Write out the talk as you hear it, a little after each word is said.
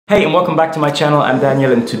Hey and welcome back to my channel. I'm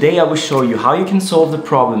Daniel and today I will show you how you can solve the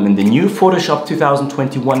problem in the new Photoshop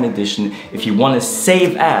 2021 edition if you want to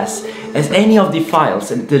save as any of the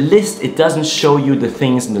files and the list. It doesn't show you the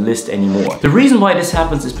things in the list anymore. The reason why this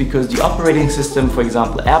happens is because the operating system, for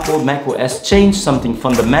example Apple, Mac OS, changed something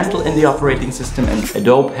fundamental in the operating system and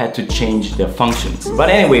Adobe had to change their functions. But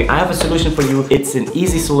anyway, I have a solution for you. It's an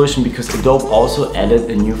easy solution because Adobe also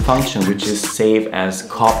added a new function which is save as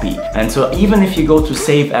copy. And so even if you go to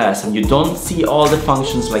save as and you don't see all the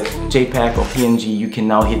functions like JPEG or PNG, you can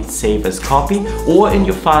now hit save as copy, or in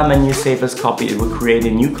your file menu save as copy, it will create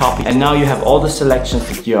a new copy and now you have all the selections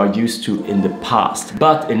that you are used to in the past.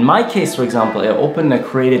 But in my case, for example, I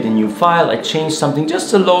created a new file, I changed something,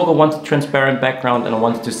 just a logo, wanted transparent background and I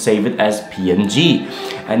wanted to save it as PNG.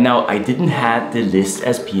 And now I didn't have the list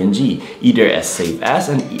as PNG, either as save as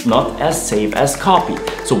and not as save as copy.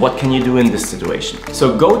 So what can you do in this situation?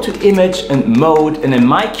 So go to image and mode, and in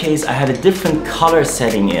my case I had a different color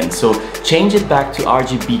setting in. So change it back to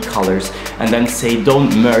RGB colors and then say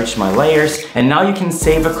don't merge my layers. And now you can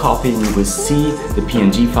save a copy and you will see the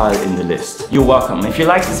PNG file in the list. You're welcome. If you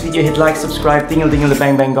like this video, hit like, subscribe, dingle dingle the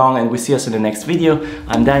bang bang gong, and we'll see us in the next video.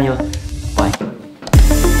 I'm Daniel.